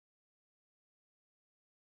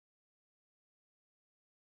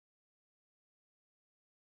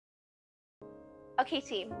Okay,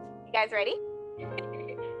 team, you guys ready?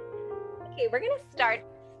 Okay, we're gonna start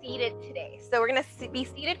seated today. So we're gonna be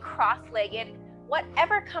seated cross-legged,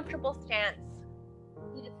 whatever comfortable seated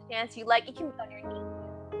stance you like. You can be on your knees,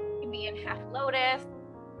 you can be in half lotus,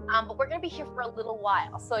 but we're gonna be here for a little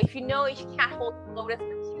while. So if you know you can't hold lotus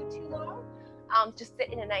for too long, just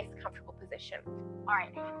sit in a nice, comfortable position. All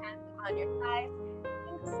right, hands on your thighs.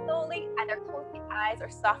 And slowly either close the eyes or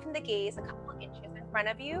soften the gaze a couple of inches in front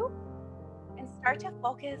of you, and start to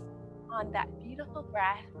focus on that beautiful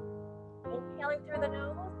breath. Inhaling through the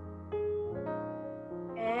nose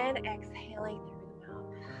and exhaling through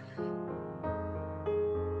the mouth.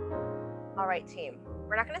 All right, team.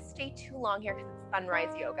 We're not going to stay too long here because it's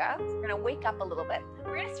sunrise yoga. So we're going to wake up a little bit.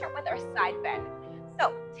 We're going to start with our side bend.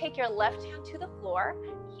 So take your left hand to the floor.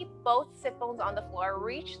 Keep both sit bones on the floor.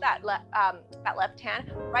 Reach that left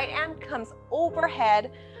hand. Right hand comes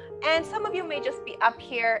overhead. And some of you may just be up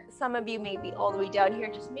here. Some of you may be all the way down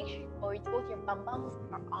here. Just make sure both your bum-bums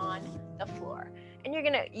are on the floor. And you're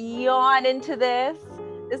going to yawn into this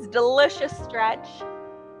delicious stretch.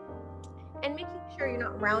 And making sure you're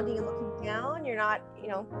not rounding and looking down. You're not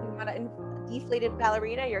a deflated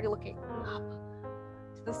ballerina. You're looking up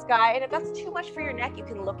to the sky. And if that's too much for your neck, you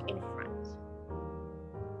can look in front.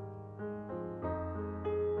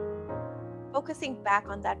 Focusing back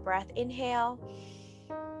on that breath. Inhale.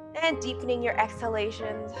 And deepening your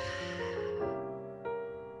exhalations.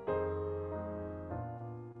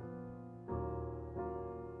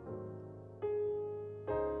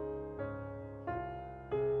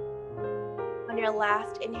 On your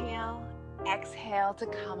last inhale, exhale to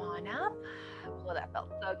come on up. Oh, that felt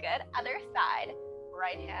so good. Other side,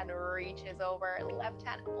 right hand reaches over, left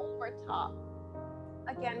hand over top.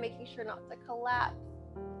 Again, making sure not to collapse.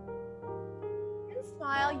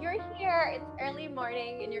 Smile, you're here, it's early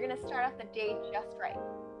morning, and you're going to start off the day just right.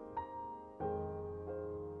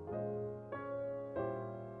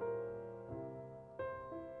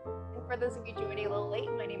 And for those of you joining a little late,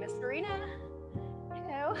 my name is Cerina.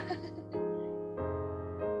 Hello.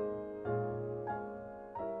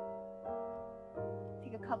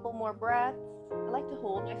 Take a couple more breaths. I like to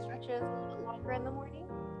hold my stretches a little bit longer in the morning.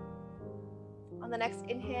 On the next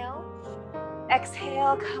inhale,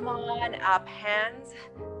 exhale, come on up, hands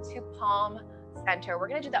to palm center. We're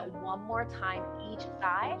gonna do that one more time each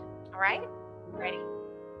side, all right? Ready?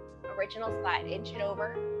 Original side, inch it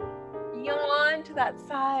over. Yawn to that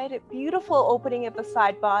side, beautiful opening of the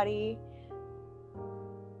side body.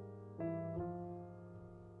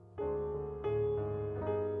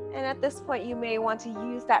 And at this point, you may want to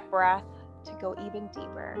use that breath to go even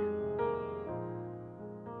deeper.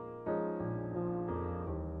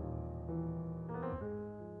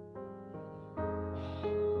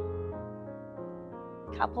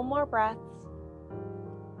 Couple more breaths.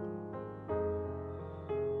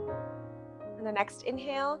 And the next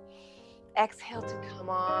inhale, exhale to come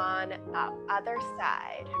on up. Other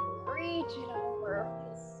side. Reach it over.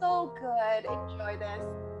 Feels so good. Enjoy this.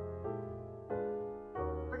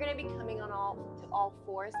 We're going to be coming on to all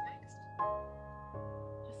fours next.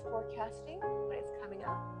 Just forecasting what is coming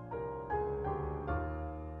up.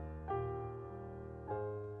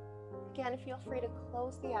 Again, feel free to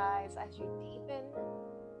close the eyes as you deepen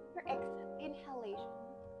your inhalation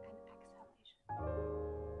and exhalation.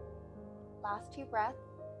 Last two breaths.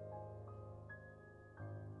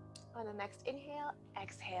 On the next inhale,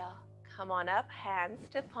 exhale. Come on up, hands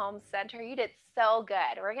to palm center. You did so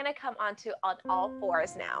good. We're going to come on all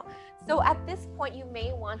fours now. So at this point, you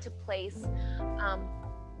may want to place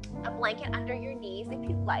a blanket under your knees if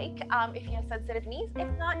you'd like, if you have sensitive knees. If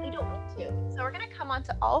not, you don't need to. So we're going to come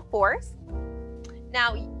onto all fours.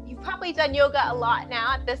 Now, you've probably done yoga a lot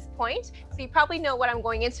now at this point, so you probably know what I'm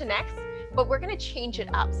going into next, but we're going to change it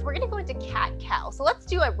up. So we're going to go into cat-cow. So let's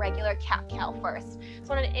do a regular cat-cow first.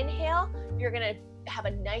 So on an inhale, you're going to have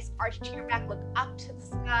a nice arch to your back, look up to the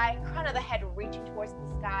sky, crown of the head reaching towards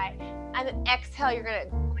the sky, and then exhale, you're going to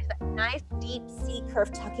go into that nice deep C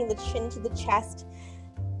curve, tucking the chin to the chest,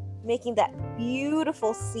 making that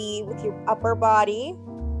beautiful C with your upper body.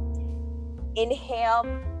 Inhale,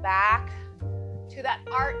 back to that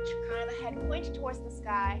arch, crown of the head pointed towards the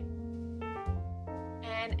sky.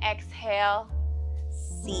 And exhale,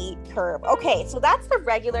 C curve. Okay, so that's the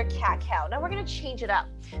regular cat-cow. Now we're going to change it up.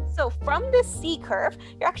 So from this C curve,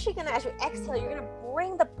 you're actually going to, as you exhale, you're going to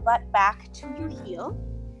bring the butt back to your heel.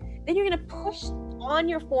 Then you're going to push on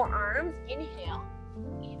your forearms. Inhale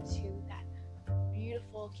into that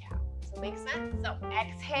beautiful cow. Does that make sense? So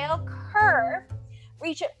exhale, curve.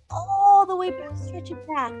 Reach it all the way back, stretch it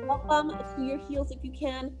back. Bum to your heels if you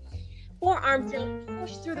can. Forearms down,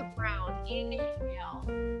 push through the ground. Inhale,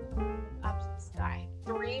 up to the sky.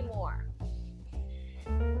 3 more.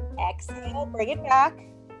 Exhale, bring it back.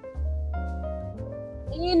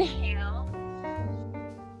 Inhale,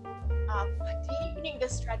 up, deepening the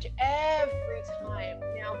stretch every time.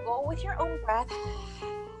 Now go with your own breath.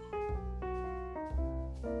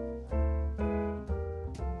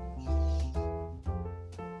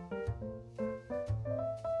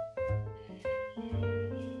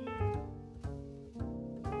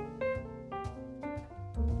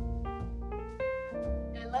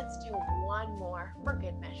 And let's do one more for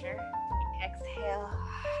good measure. Exhale.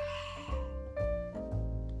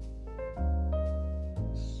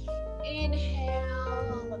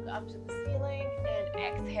 Inhale, look up to the ceiling, and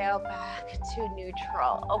exhale back to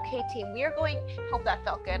neutral. Okay, team, we are going, hope that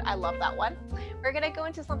felt good. I love that one. We're gonna go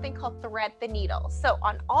into something called thread the needle. So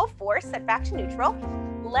on all fours, set back to neutral.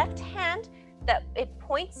 Left hand, that it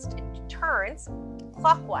points, it turns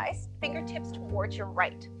clockwise, fingertips towards your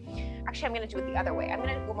right. Actually, I'm gonna do it the other way. I'm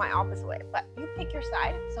gonna go my opposite way, but you pick your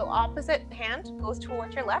side. So opposite hand goes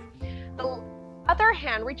towards your left. The other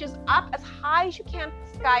hand reaches up as high as you can to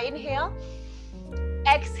the sky. Inhale.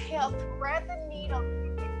 Exhale, thread the needle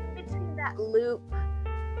in between that loop.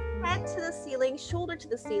 Head to the ceiling, shoulder to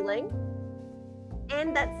the ceiling.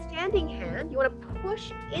 And that standing hand, you want to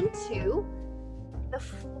push into the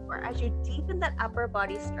floor as you deepen that upper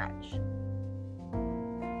body stretch.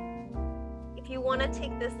 If you want to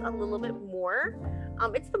take this a little bit more,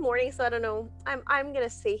 it's the morning, so I don't know, I'm going to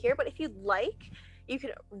stay here, but if you'd like, you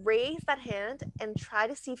can raise that hand and try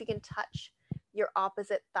to see if you can touch your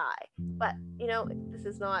opposite thigh. But, you know, this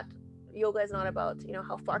is not, yoga is not about, you know,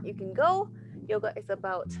 how far you can go. Yoga is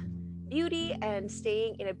about beauty and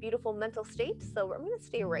staying in a beautiful mental state. So I'm going to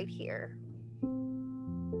stay right here.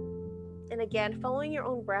 And again, following your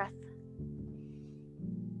own breath,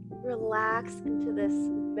 relax into this,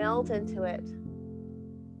 melt into it.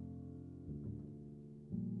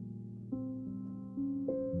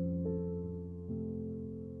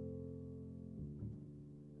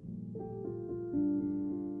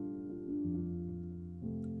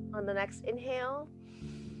 On the next inhale,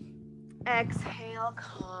 exhale,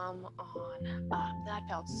 come on up. That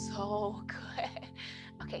felt so good.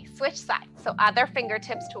 Okay, switch sides. So other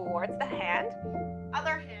fingertips towards the hand.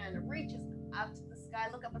 Other hand reaches up to the sky.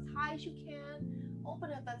 Look up as high as you can.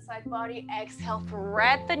 Open up that side body. Exhale,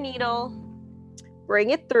 thread the needle.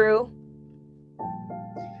 Bring it through.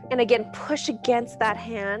 And again, push against that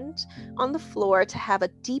hand on the floor to have a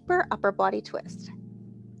deeper upper body twist.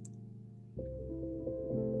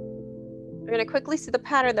 We're going to quickly see the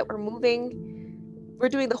pattern that we're moving. We're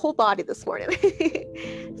doing the whole body this morning.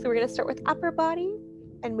 So we're going to start with upper body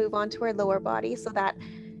and move on to our lower body so that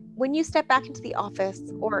when you step back into the office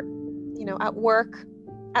or, you know, at work,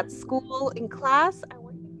 at school, in class, I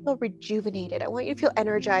want you to feel rejuvenated. I want you to feel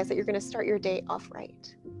energized that you're going to start your day off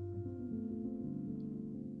right.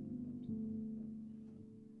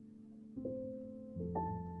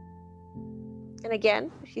 And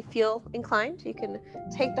again, if you feel inclined, you can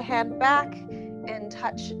take the hand back and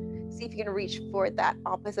touch, see if you can reach for that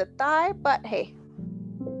opposite thigh, but hey,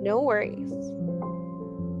 no worries.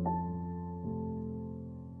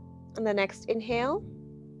 On the next inhale,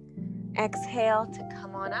 exhale to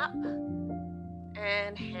come on up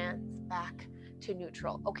and hands back to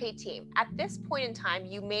neutral. Okay, team, at this point in time,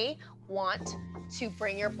 you may want to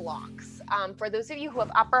bring your blocks. For those of you who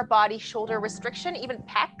have upper body shoulder restriction, even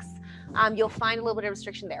pecs, you'll find a little bit of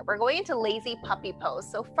restriction there. We're going into lazy puppy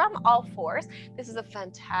pose. So from all fours, this is a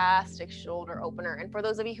fantastic shoulder opener. And for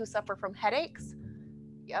those of you who suffer from headaches,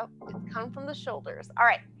 yep, it's come from the shoulders. All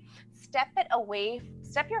right, step it away,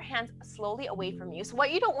 step your hands slowly away from you. So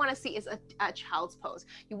what you don't want to see is a child's pose.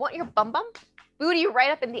 You want your bum booty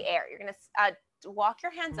right up in the air. You're going to walk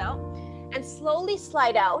your hands out and slowly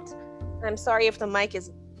slide out. I'm sorry if the mic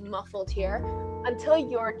is muffled here, until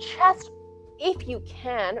your chest, if you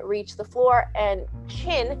can, reach the floor and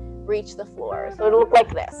chin reach the floor. So it'll look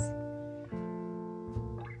like this.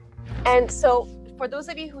 And so for those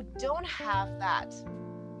of you who don't have that,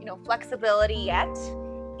 you know, flexibility yet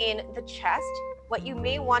in the chest, what you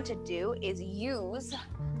may want to do is use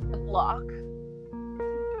the block,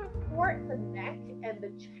 support the neck and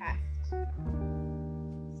the chest.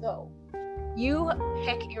 So you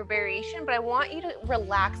pick your variation, but I want you to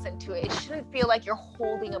relax into it. It shouldn't feel like you're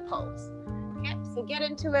holding a pose. Okay, so get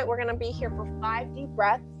into it. We're going to be here for 5 deep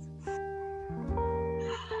breaths.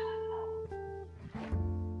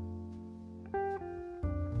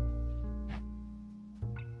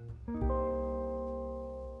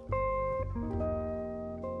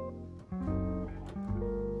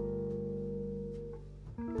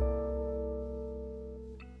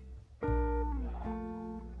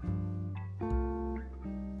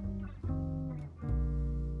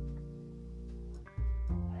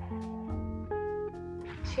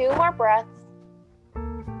 2 more breaths.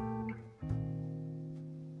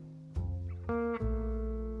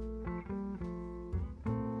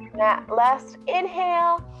 That last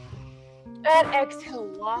inhale and exhale.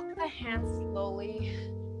 Walk the hands slowly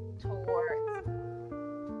towards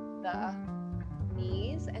the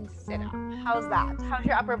knees and sit up. How's that? How's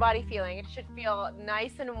your upper body feeling? It should feel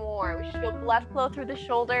nice and warm. We should feel blood flow through the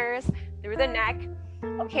shoulders, through the neck.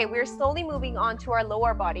 Okay, we're slowly moving on to our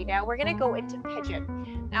lower body now. We're gonna go into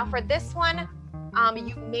pigeon. Now for this one,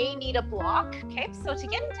 you may need a block. Okay, so to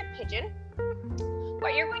get into pigeon,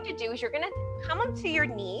 what you're going to do is you're gonna come onto your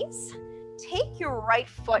knees, take your right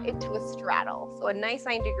foot into a straddle. So a nice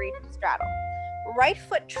 90-degree straddle. Right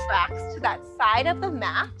foot tracks to that side of the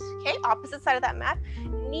mat, okay, opposite side of that mat.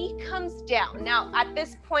 Knee comes down. Now, at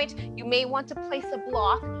this point, you may want to place a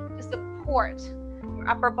block to support your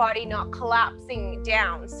upper body not collapsing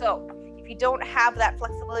down. So if you don't have that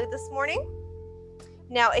flexibility this morning,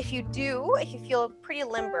 now if you do, if you feel pretty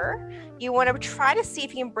limber, you want to try to see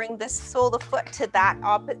if you can bring this sole of the foot to that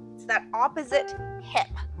opposite hip.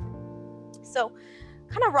 So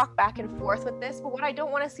kind of rock back and forth with this, but what I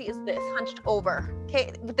don't want to see is this hunched over.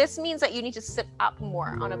 Okay, this means that you need to sit up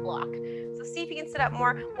more on a block. So see if you can sit up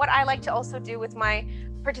more. What I like to also do with my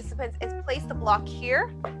participants is place the block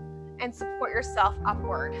here and support yourself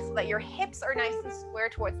upward so that your hips are nice and square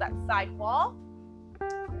towards that side wall.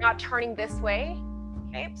 You're not turning this way.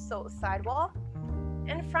 Okay, so side wall.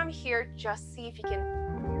 And from here, just see if you can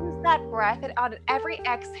use that breath and on every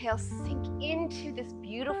exhale, sink into this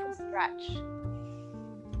beautiful stretch.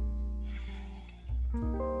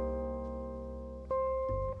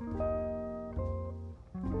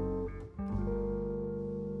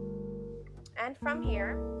 And from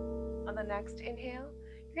here, on the next inhale,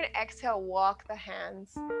 you're gonna exhale, walk the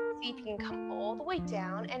hands. See if you can come all the way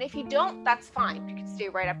down. And if you don't, that's fine. You can stay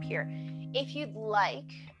right up here. If you'd like,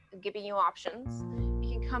 I'm giving you options.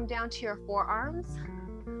 You can come down to your forearms,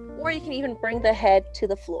 or you can even bring the head to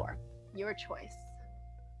the floor. Your choice.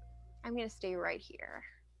 I'm gonna stay right here.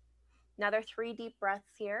 Another 3 deep breaths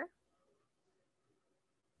here.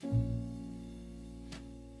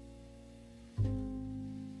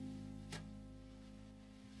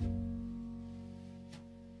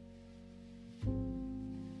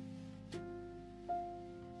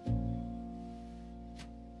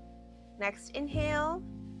 Next inhale,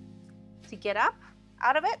 to get up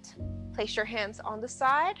out of it, place your hands on the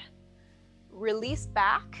side, release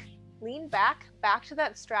back, lean back to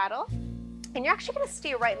that straddle, and you're actually gonna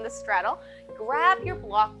stay right in the straddle. Grab your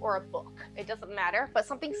block or a book, it doesn't matter, but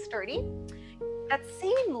something sturdy. That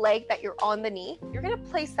same leg that you're on the knee, you're gonna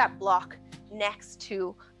place that block next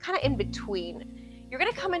to, kind of in between. You're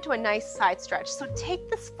gonna come into a nice side stretch. So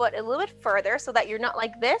take this foot a little bit further so that you're not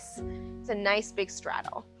like this. It's a nice big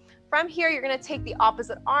straddle. From here, you're gonna take the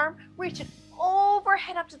opposite arm, reach it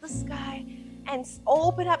overhead up to the sky, and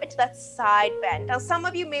open up into that side bend. Now, some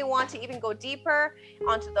of you may want to even go deeper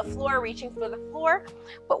onto the floor, reaching for the floor,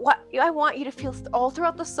 but what I want you to feel all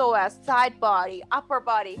throughout the psoas, side body, upper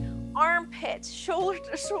body, armpit,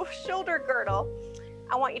 shoulder girdle.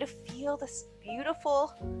 I want you to feel this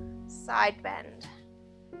beautiful side bend.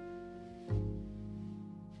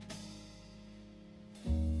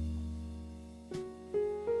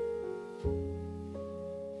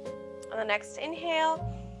 On the next inhale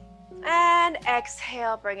and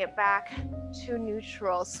exhale, bring it back to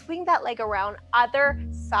neutral. Swing that leg around other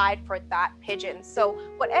side for that pigeon. So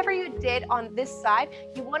whatever you did on this side,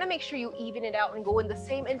 you want to make sure you even it out and go in the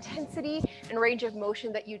same intensity and range of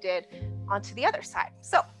motion that you did onto the other side.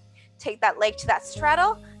 So take that leg to that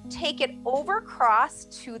straddle, take it over cross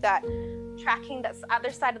to that, tracking that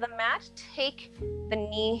other side of the mat, take the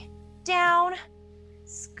knee down,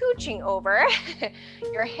 scooching over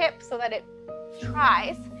your hip so that it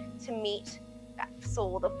tries to meet that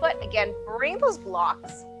sole of the foot. Again, bring those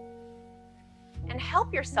blocks and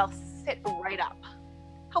help yourself sit right up.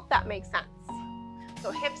 Hope that makes sense.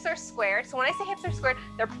 So hips are squared. So when I say hips are squared,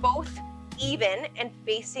 they're both even and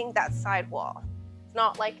facing that side wall. It's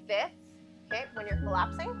not like this, okay, when you're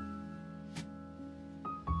collapsing.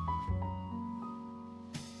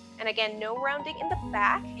 And again, no rounding in the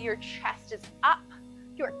back. Your chest is up.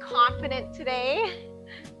 You're confident today.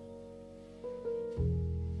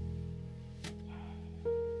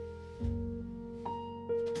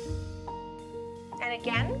 And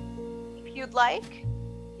again, if you'd like,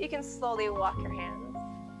 you can slowly walk your hands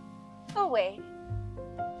away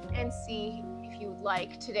and see if you'd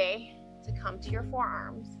like today to come to your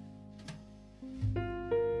forearms.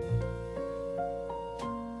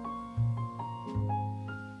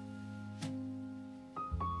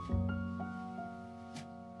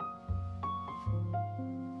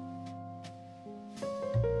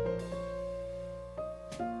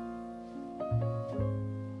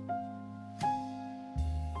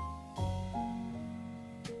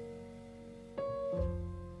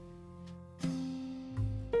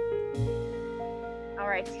 All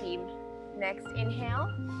right, team. Next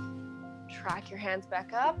inhale. Track your hands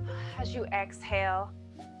back up. As you exhale,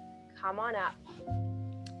 come on up.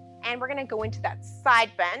 And we're gonna go into that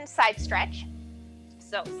side bend, side stretch.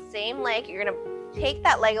 So same leg, you're gonna take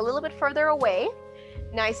that leg a little bit further away.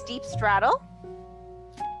 Nice deep straddle.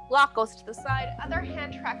 Block goes to the side, other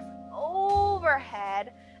hand tracks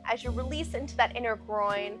overhead as you release into that inner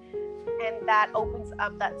groin, and that opens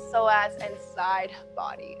up that psoas and side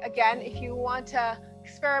body. Again, if you want to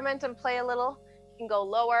experiment and play a little, you can go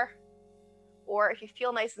lower, or if you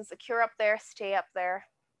feel nice and secure up there, stay up there.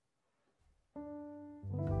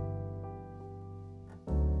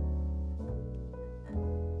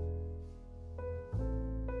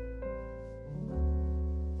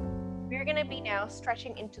 We're going to be now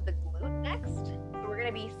stretching into the glute next. So we're going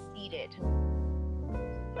to be seated.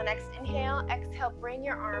 The next inhale, exhale, bring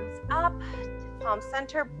your arms up to palm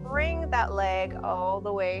center. Bring that leg all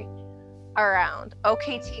the way around.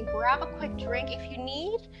 Okay, team, grab a quick drink if you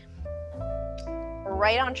need. We're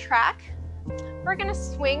right on track. We're going to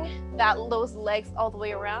swing those legs all the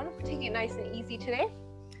way around. We're taking it nice and easy today.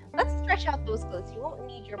 Let's stretch out those glutes. You won't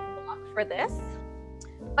need your block for this,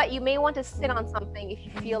 but you may want to sit on something if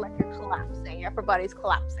you feel like you're collapsing, your upper body's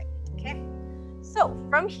collapsing, okay? So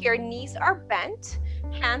from here, knees are bent,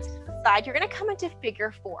 hands to the side. You're gonna come into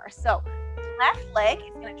figure four. So left leg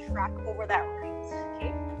is gonna track over that right,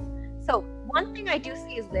 okay? So one thing I do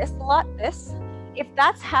see is this a lot, this. If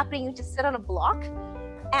that's happening, you just sit on a block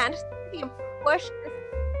and you can push this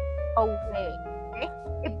away, okay?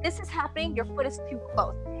 If this is happening, your foot is too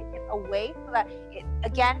close. Take it away so that it,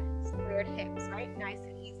 again, squared hips, right? Nice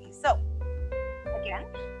and easy. So again,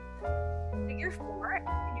 figure four,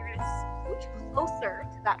 and you're gonna scooch closer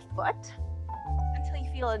to that foot until you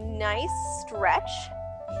feel a nice stretch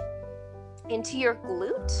into your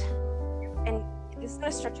glute. And this is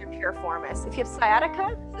gonna stretch your piriformis. If you have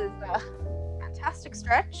sciatica, this is a fantastic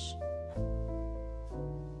stretch.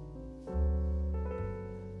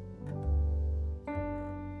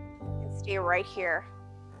 And stay right here.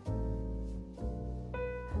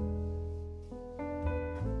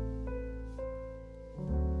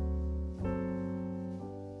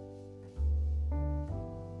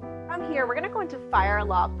 Here, we're going to go into fire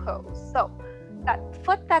log pose. So that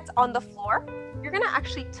foot that's on the floor, you're going to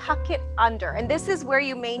actually tuck it under. And this is where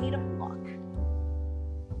you may need a block.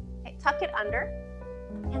 Okay, tuck it under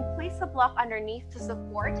and place a block underneath to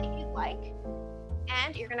support if you'd like.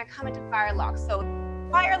 And you're going to come into fire log. So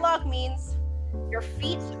fire log means your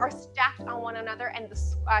feet are stacked on one another and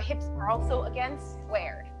the hips are also, again,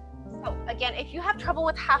 squared. So again, if you have trouble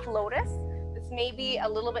with half lotus, may be a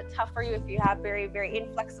little bit tough for you if you have very, very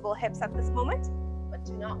inflexible hips at this moment, but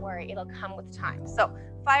do not worry, it'll come with time. So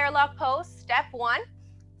fire log pose, step one,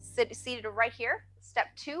 seated right here. Step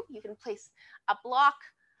two, you can place a block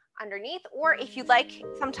underneath, or if you like,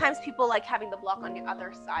 sometimes people like having the block on the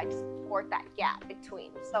other side to support that gap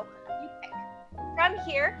between. So you pick. From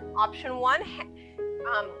here, option one,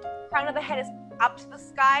 crown of the head is up to the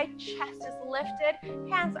sky, chest is lifted,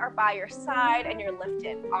 hands are by your side and you're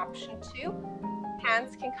lifted. Option two,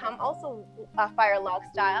 hands can come also fire log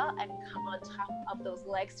style and come on top of those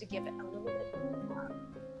legs to give it a little bit more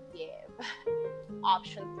give.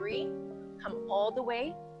 Option three, come all the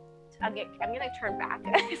way. I'm gonna turn back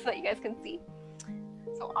so that you guys can see.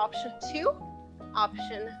 So option two,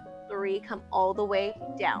 option three, come all the way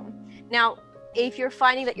down. Now, if you're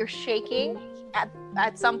finding that you're shaking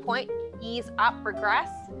at some point, ease up, regress,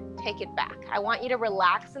 take it back. I want you to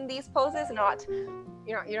relax in these poses, not,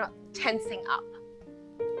 you're not tensing up.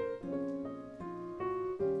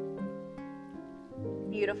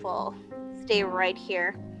 Beautiful. Stay right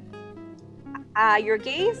here. Your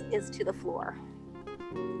gaze is to the floor.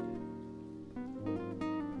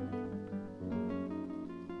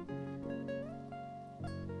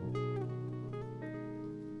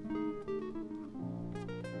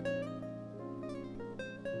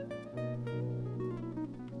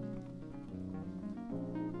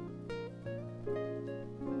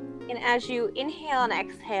 And as you inhale and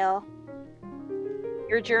exhale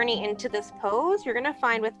your journey into this pose, you're going to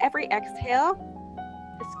find with every exhale,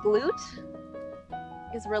 this glute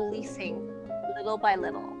is releasing little by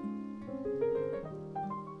little.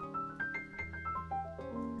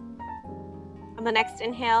 On the next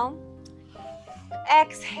inhale,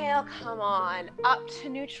 exhale, come on, up to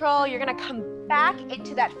neutral. You're going to come back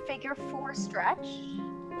into that figure four stretch.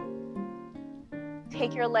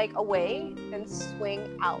 Take your leg away and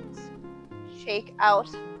swing out. Shake out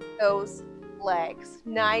those legs.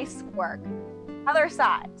 Nice work. Other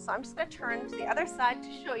side. So I'm just going to turn to the other side to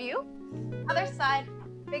show you. Other side,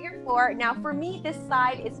 figure four. Now for me, this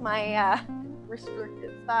side is my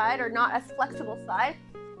restricted side or not as flexible side.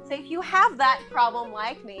 So if you have that problem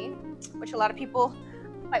like me, which a lot of people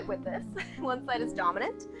fight with this, one side is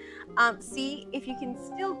dominant, see if you can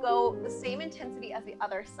still go the same intensity as the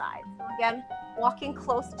other side. So again, walking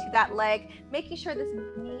close to that leg, making sure this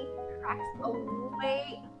knee tracks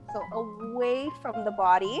away, so away from the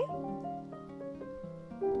body,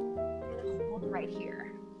 and hold right here.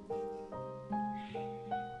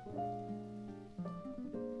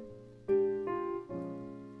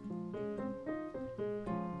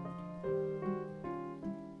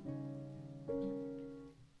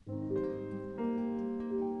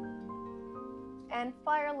 And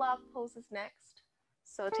fire log pose is next.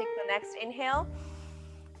 So take the next inhale.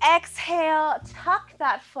 Exhale, tuck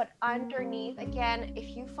that foot underneath. Again,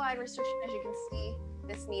 if you find restriction, as you can see,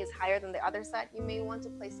 this knee is higher than the other side, you may want to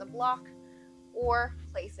place a block or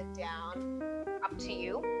place it down. Up to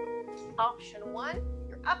you. Option one,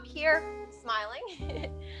 you're up here,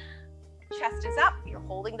 smiling. Chest is up, you're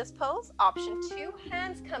holding this pose. Option two,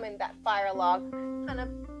 hands come in that fire log kind of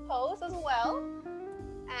pose as well.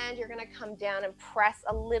 And you're gonna come down and press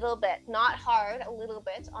a little bit, not hard, a little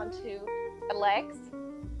bit onto the legs.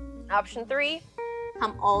 Option three,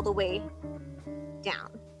 come all the way down.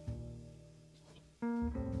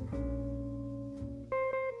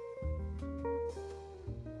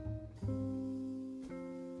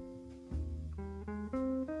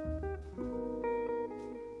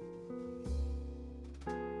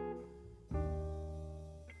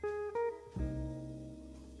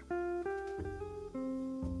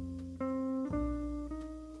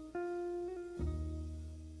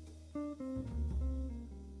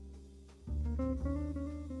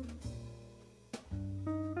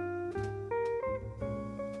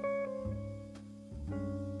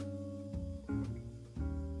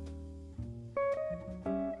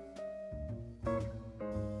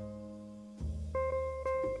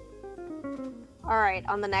 All right,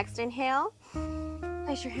 on the next inhale,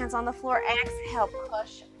 place your hands on the floor. Exhale,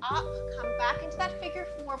 push up, come back into that figure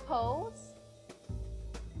four pose.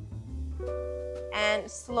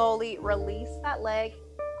 And slowly release that leg,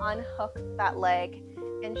 unhook that leg,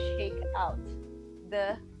 and shake out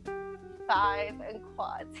the thighs and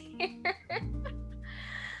quads here.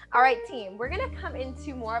 All right, team, we're gonna come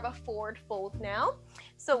into more of a forward fold now.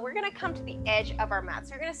 So we're gonna come to the edge of our mat.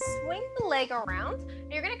 So you're gonna swing the leg around,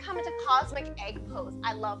 and you're gonna come into cosmic egg pose.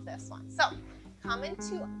 I love this one. So come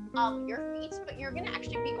into your feet, but you're gonna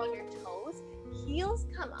actually be on your toes. Heels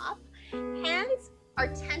come up, hands are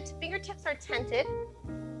tented, fingertips are tented,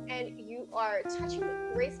 and you are touching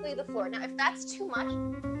gracefully the floor. Now, if that's too much,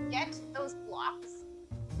 get those blocks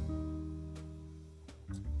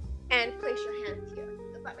and place your hands here.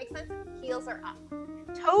 Does that make sense? Heels are up.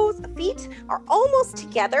 Toes, feet are almost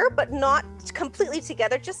together, but not completely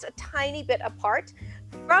together, just a tiny bit apart.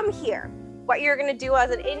 From here, what you're gonna do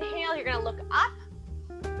as an inhale, you're gonna look up.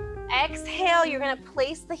 Exhale, you're gonna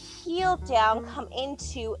place the heel down, come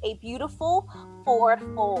into a beautiful forward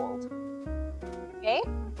fold. Okay?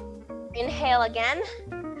 Inhale again,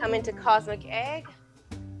 come into cosmic egg.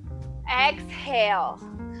 Exhale,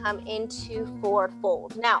 come into forward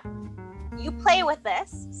fold. Now, you play with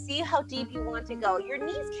this, see how deep you want to go. Your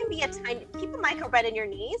knees can be a tiny, keep a micro bend in your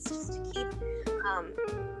knees just to keep,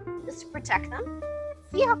 just to protect them.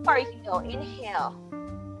 See how far you can go. Inhale.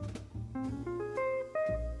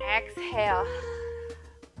 Exhale.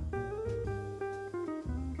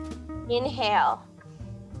 Inhale.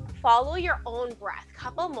 Follow your own breath.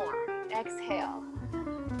 Couple more. Exhale.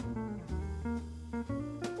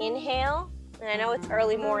 Inhale. And I know it's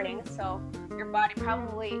early morning, so your body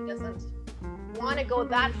probably doesn't want to go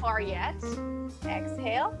that far yet.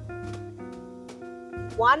 Exhale.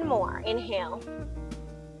 One more. Inhale.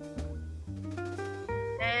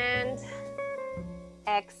 And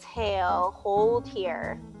exhale. Hold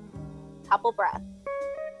here. Couple breaths.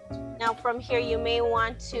 Now from here, you may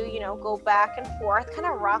want to, go back and forth, kind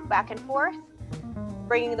of rock back and forth,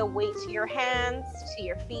 bringing the weight to your hands, to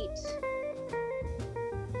your feet.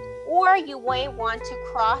 Or you may want to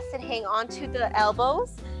cross and hang onto the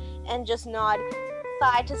elbows and just nod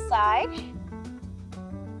side to side.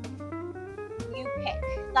 You pick.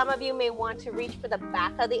 Some of you may want to reach for the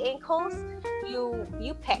back of the ankles.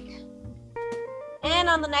 You pick. And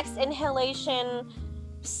on the next inhalation,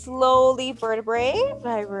 slowly vertebrae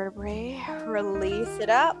by vertebrae, release it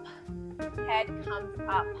up. Head comes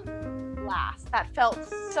up last. That felt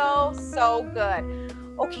so good.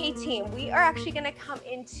 Okay, team, we are actually going to come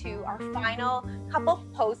into our final couple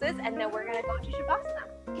poses, and then we're going to go into Shavasana.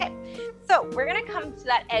 Okay, so we're going to come to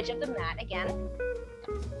that edge of the mat again.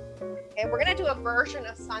 Okay, we're going to do a version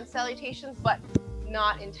of sun salutations, but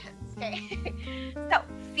not intense. okay? So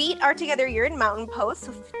feet are together. You're in mountain pose.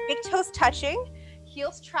 So big toes touching,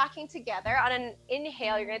 heels tracking together. On an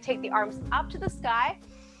inhale, you're going to take the arms up to the sky.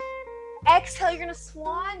 Exhale, you're going to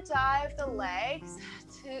swan dive the legs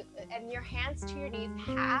and your hands to your knees.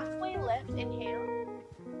 Halfway lift, inhale.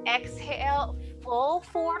 Exhale, full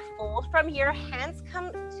forward fold. From here, hands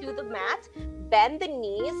come to the mat. Bend the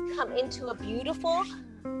knees, come into a beautiful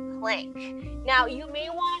plank. Now, you may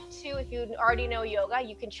want to, if you already know yoga,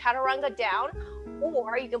 you can chaturanga down,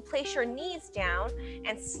 or you can place your knees down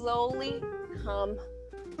and slowly come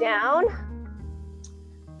down.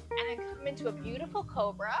 And then come into a beautiful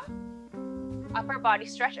cobra. Upper body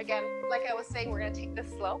stretch. Again, like I was saying, we're going to take this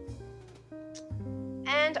slow.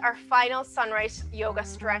 And our final sunrise yoga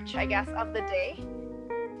stretch, I guess, of the day,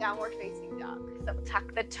 downward facing dog. So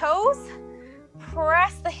tuck the toes,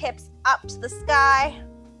 press the hips up to the sky.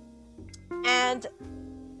 And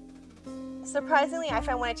surprisingly, I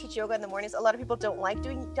find when I teach yoga in the mornings, a lot of people don't like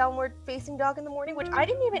doing downward facing dog in the morning, which I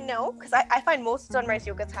didn't even know, because I find most sunrise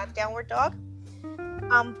yogas have downward dog.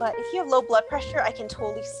 But if you have low blood pressure, I can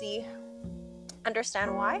totally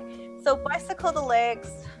understand why. So bicycle the legs.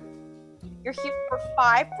 You're here for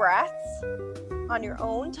 5 breaths on your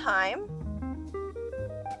own time.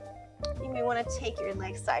 You may want to take your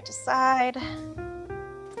legs side to side.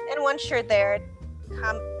 And once you're there,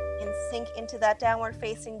 come and sink into that downward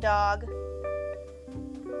facing dog.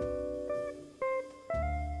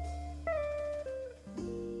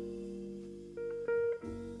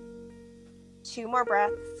 Two more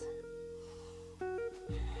breaths.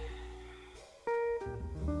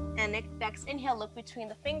 And next inhale, look between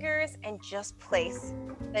the fingers and just place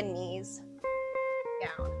the knees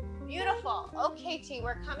down. Beautiful. Okay, T,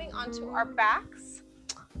 we're coming onto our backs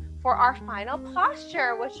for our final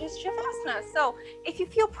posture, which is Shavasana. So if you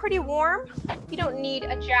feel pretty warm, you don't need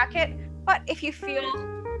a jacket, but if you feel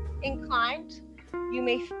inclined, you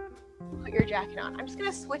may put your jacket on. I'm just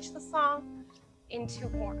gonna switch the song into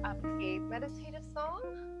more of a meditative song,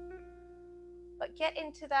 but get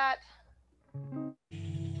into that.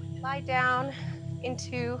 Lie down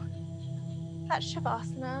into that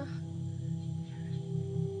Shavasana.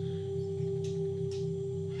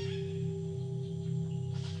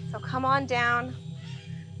 So come on down,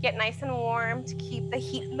 get nice and warm to keep the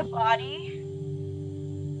heat in the body.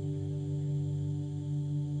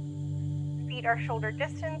 Feet are shoulder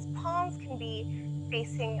distance. Palms can be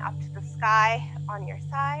facing up to the sky on your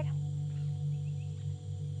side.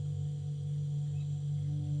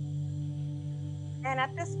 And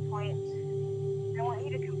at this point, I want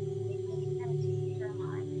you to completely empty your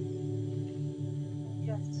mind.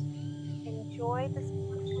 Just enjoy this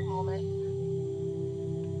spiritual moment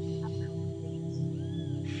of complete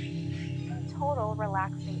and total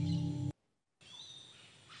relaxation.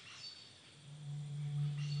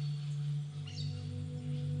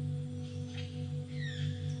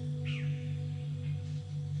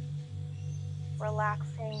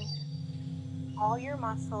 Relaxing all your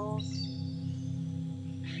muscles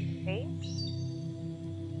in the face.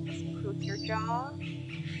 This includes your jaw,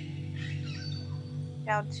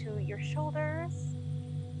 down to your shoulders,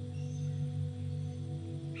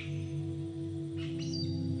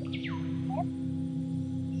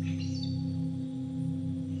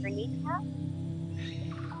 your kneecaps,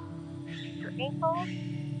 your ankles,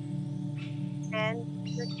 and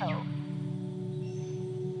your toes.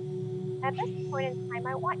 At this point in time,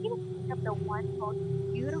 I want you to think of the one most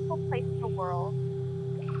beautiful place in the world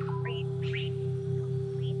for you to reach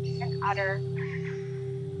complete and utter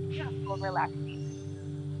beautiful relaxation.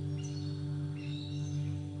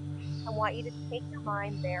 I want you to take your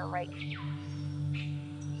mind there right now.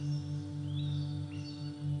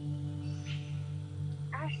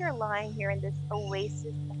 As you're lying here in this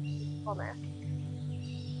oasis of peacefulness,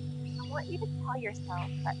 I want you to tell yourself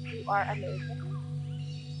that you are amazing,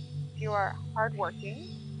 you are hardworking,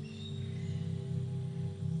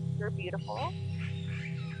 you're beautiful,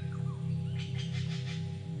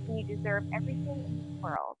 and you deserve everything in this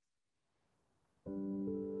world.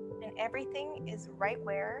 And everything is right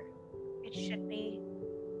where it should be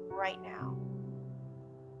right now.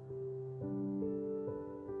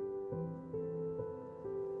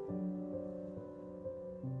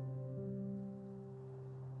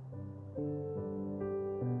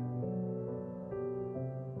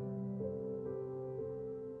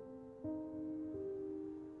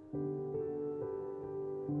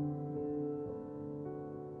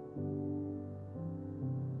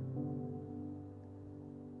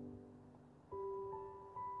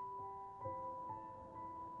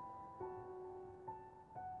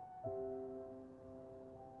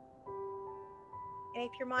 And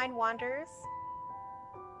if your mind wanders,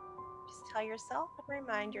 tell yourself and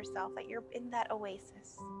remind yourself that you're in that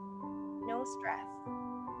oasis. No stress.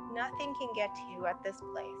 Nothing can get to you at this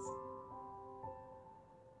place.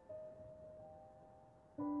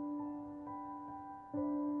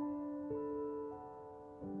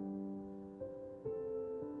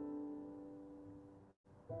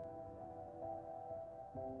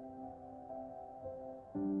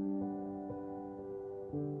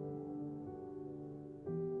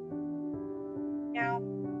 Now,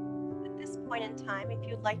 at this point in time, if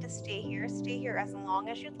you'd like to stay here as long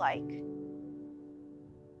as you'd like.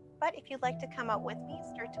 But if you'd like to come out with me,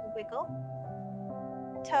 start to wiggle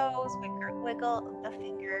the toes, wiggle the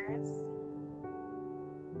fingers.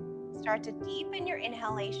 Start to deepen your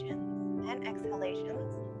inhalations and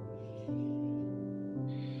exhalations.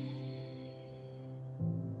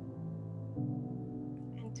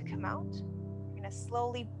 And to come out, you're going to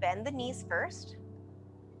slowly bend the knees first.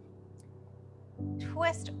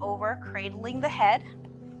 Twist over, cradling the head.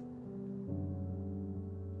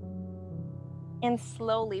 And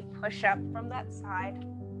slowly push up from that side.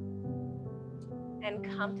 And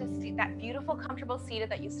come to see that beautiful, comfortable seated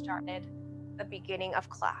that you started at the beginning of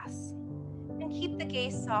class. And keep the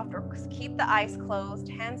gaze soft or keep the eyes closed.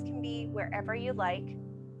 Hands can be wherever you like.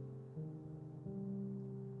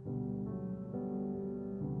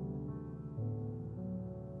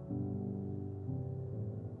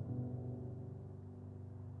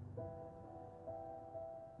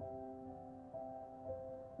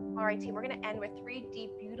 All right, team, we're going to end with 3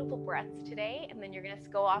 deep, beautiful breaths today, and then you're going to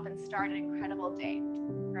go off and start an incredible day.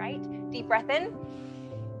 All right? Deep breath in.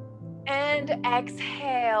 And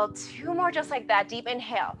exhale. 2 more just like that. Deep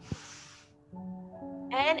inhale.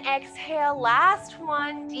 And exhale. Last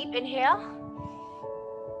one. Deep inhale.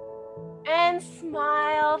 And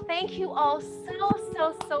smile. Thank you all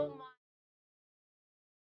so much.